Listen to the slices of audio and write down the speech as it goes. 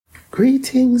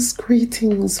Greetings,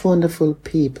 greetings, wonderful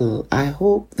people. I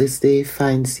hope this day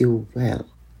finds you well.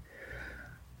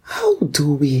 How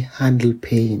do we handle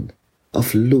pain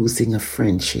of losing a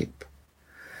friendship?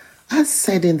 As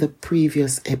said in the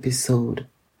previous episode,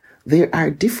 there are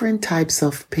different types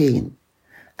of pain,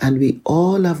 and we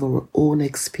all have our own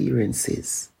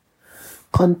experiences.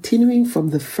 Continuing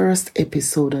from the first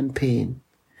episode on pain,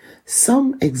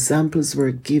 some examples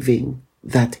were given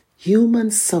that human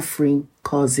suffering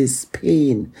causes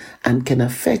pain and can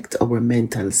affect our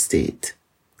mental state.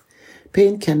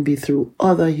 Pain can be through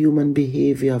other human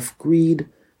behavior of greed,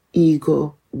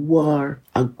 ego, war,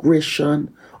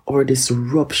 aggression, or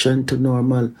disruption to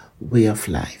normal way of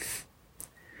life.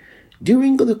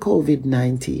 During the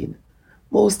COVID-19,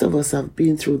 most of us have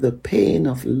been through the pain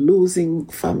of losing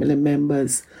family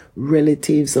members,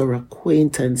 relatives, or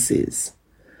acquaintances.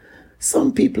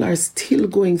 Some people are still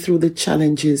going through the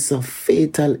challenges of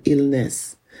fatal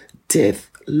illness, death,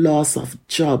 loss of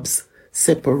jobs,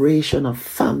 separation of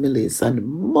families, and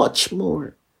much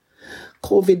more.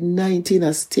 COVID-19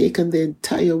 has taken the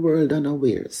entire world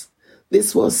unawares.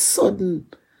 This was sudden,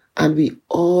 and we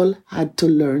all had to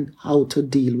learn how to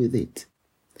deal with it.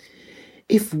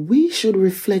 If we should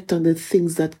reflect on the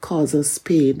things that cause us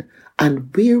pain and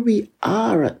where we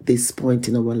are at this point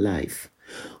in our life,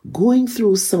 going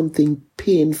through something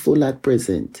painful at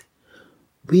present,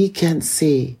 we can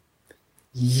say,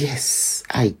 yes,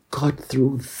 I got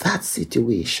through that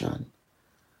situation.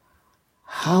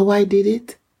 How I did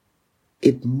it?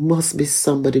 It must be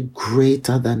somebody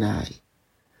greater than I.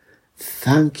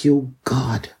 Thank you,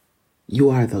 God. You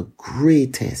are the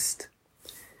greatest.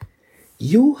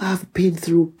 You have been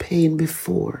through pain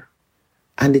before,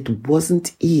 and it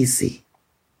wasn't easy.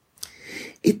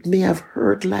 It may have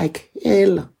hurt like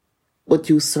hell, but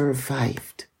you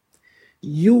survived.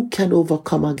 You can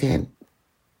overcome again.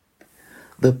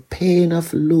 The pain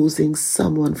of losing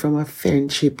someone from a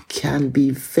friendship can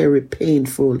be very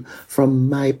painful from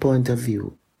my point of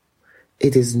view.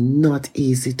 It is not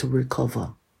easy to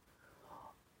recover.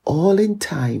 All in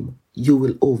time, you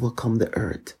will overcome the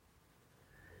hurt.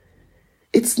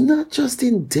 It's not just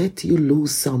in death you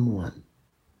lose someone.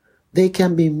 They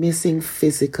can be missing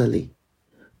physically,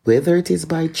 whether it is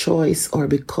by choice or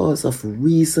because of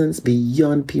reasons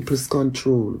beyond people's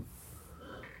control.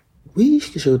 We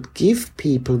should give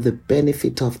people the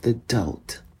benefit of the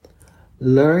doubt.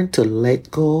 Learn to let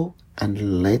go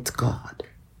and let God.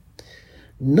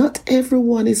 Not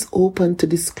everyone is open to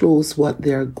disclose what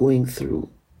they are going through.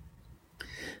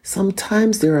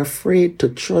 Sometimes they're afraid to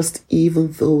trust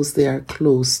even those they are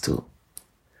close to.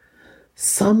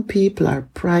 Some people are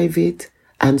private,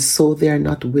 and so they are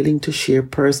not willing to share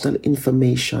personal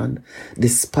information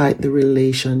despite the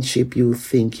relationship you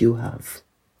think you have.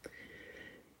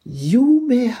 You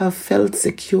may have felt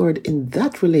secured in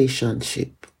that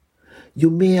relationship. You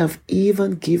may have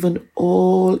even given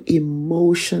all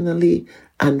emotionally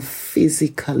and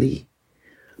physically.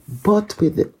 But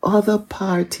with the other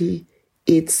party,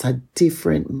 it's a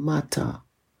different matter.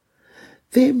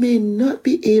 They may not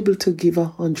be able to give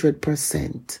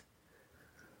 100%.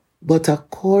 But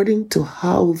according to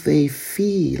how they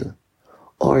feel,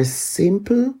 or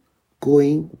simple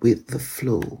going with the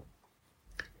flow.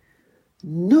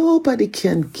 Nobody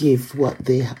can give what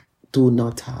they do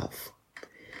not have,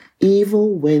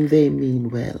 even when they mean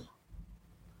well.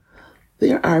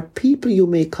 There are people you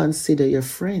may consider your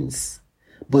friends,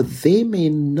 but they may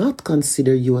not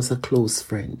consider you as a close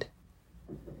friend.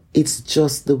 It's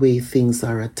just the way things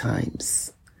are at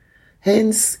times.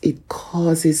 Hence, it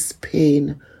causes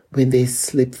pain when they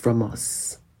slip from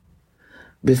us.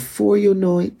 Before you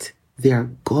know it, they are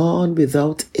gone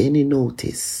without any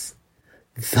notice.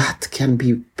 That can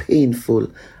be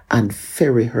painful and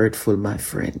very hurtful, my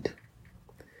friend.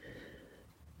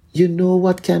 You know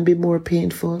what can be more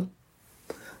painful?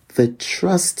 The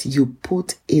trust you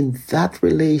put in that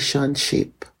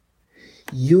relationship.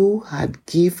 You had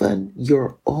given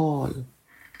your all.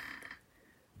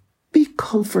 Be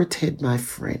comforted, my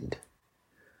friend.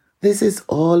 This is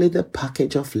all in the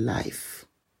package of life,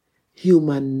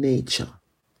 human nature.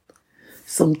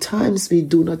 Sometimes we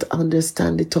do not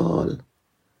understand it all,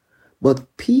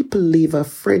 but people leave a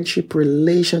friendship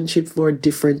relationship for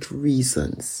different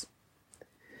reasons.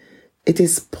 It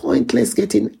is pointless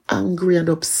getting angry and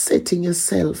upsetting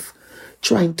yourself,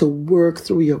 trying to work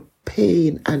through your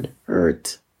pain and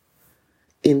hurt.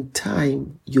 In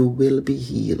time, you will be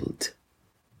healed.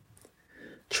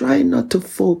 Try not to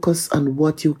focus on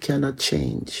what you cannot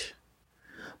change,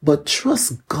 but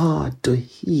trust God to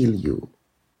heal you.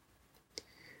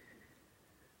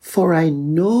 For I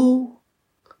know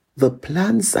The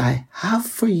plans I have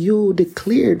for you,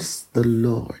 declares the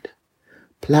Lord.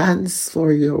 Plans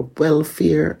for your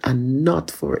welfare and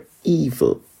not for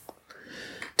evil,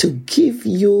 to give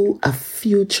you a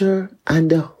future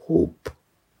and a hope.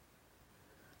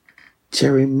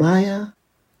 Jeremiah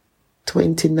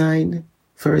 29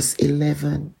 verse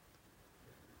 11,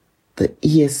 the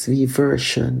ESV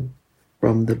version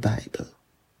from the Bible.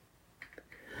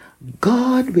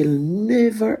 God will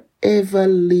never ever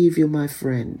leave you, my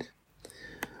friend.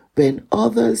 When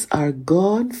others are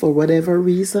gone for whatever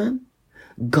reason,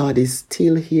 God is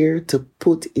still here to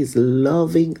put his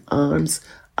loving arms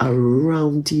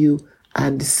around you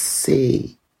and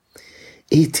say,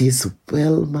 "It is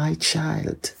well, my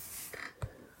child."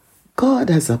 God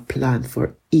has a plan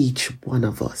for each one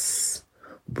of us,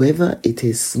 whether it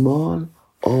is small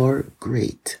or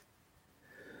great.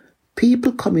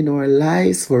 People come in our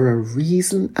lives for a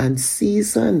reason and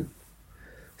season.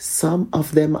 Some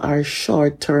of them are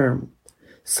short term,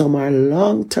 some are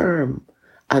long term,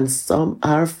 and some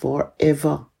are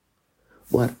forever.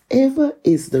 Whatever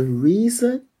is the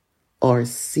reason or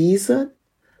season,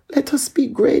 let us be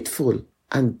grateful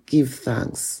and give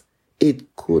thanks.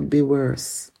 It could be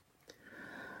worse.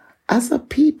 As a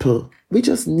people, we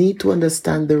just need to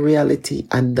understand the reality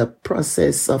and the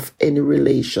process of any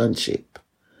relationship.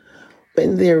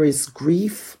 When there is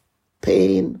grief,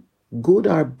 pain, good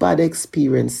or bad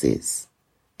experiences,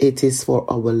 it is for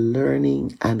our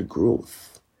learning and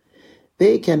growth.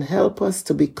 They can help us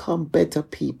to become better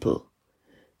people,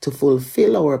 to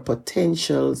fulfill our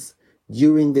potentials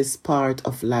during this part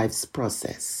of life's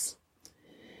process.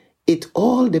 It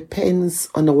all depends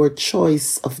on our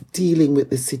choice of dealing with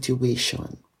the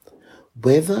situation,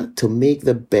 whether to make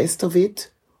the best of it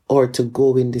or to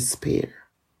go in despair.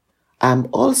 I'm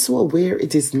also aware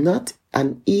it is not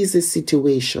an easy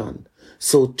situation,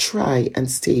 so try and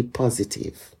stay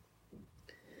positive.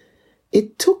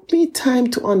 It took me time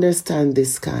to understand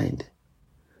this kind,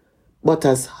 but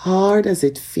as hard as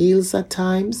it feels at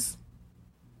times,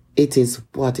 it is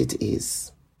what it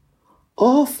is.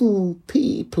 Often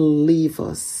people leave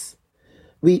us.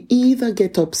 We either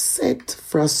get upset,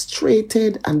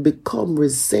 frustrated, and become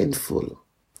resentful.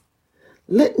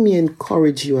 Let me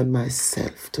encourage you and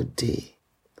myself today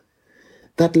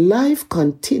that life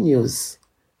continues,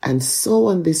 and so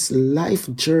on this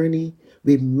life journey,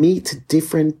 we meet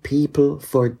different people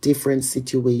for different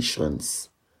situations.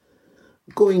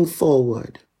 Going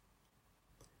forward,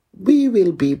 we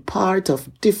will be part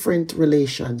of different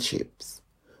relationships.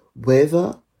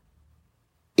 Whether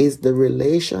is the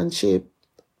relationship,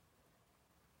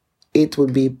 it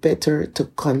would be better to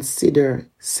consider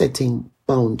setting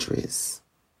boundaries.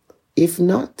 If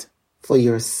not, for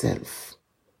yourself.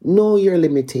 Know your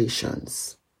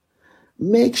limitations.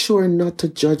 Make sure not to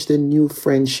judge the new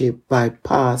friendship by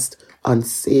past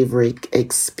unsavory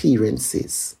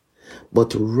experiences,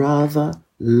 but rather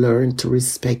learn to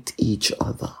respect each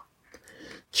other.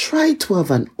 Try to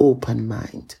have an open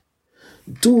mind.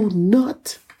 Do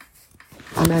not,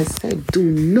 and I said do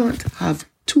not have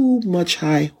too much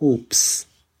high hopes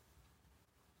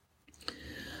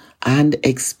and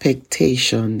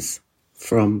expectations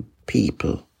from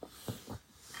people.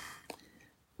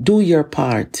 Do your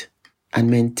part and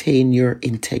maintain your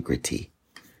integrity.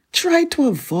 Try to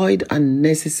avoid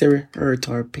unnecessary hurt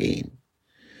or pain.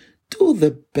 Do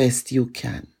the best you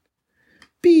can.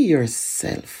 Be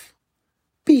yourself.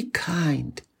 Be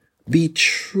kind. Be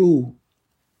true,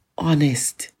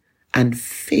 honest, and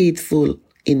faithful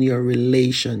in your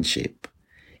relationship.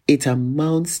 It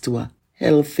amounts to a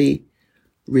healthy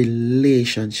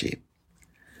relationship.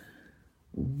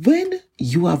 When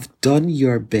you have done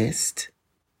your best,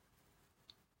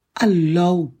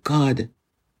 allow God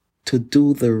to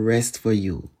do the rest for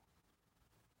you.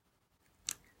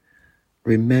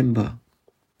 Remember,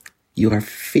 you are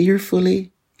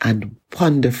fearfully and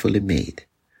wonderfully made.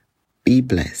 Be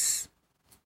blessed.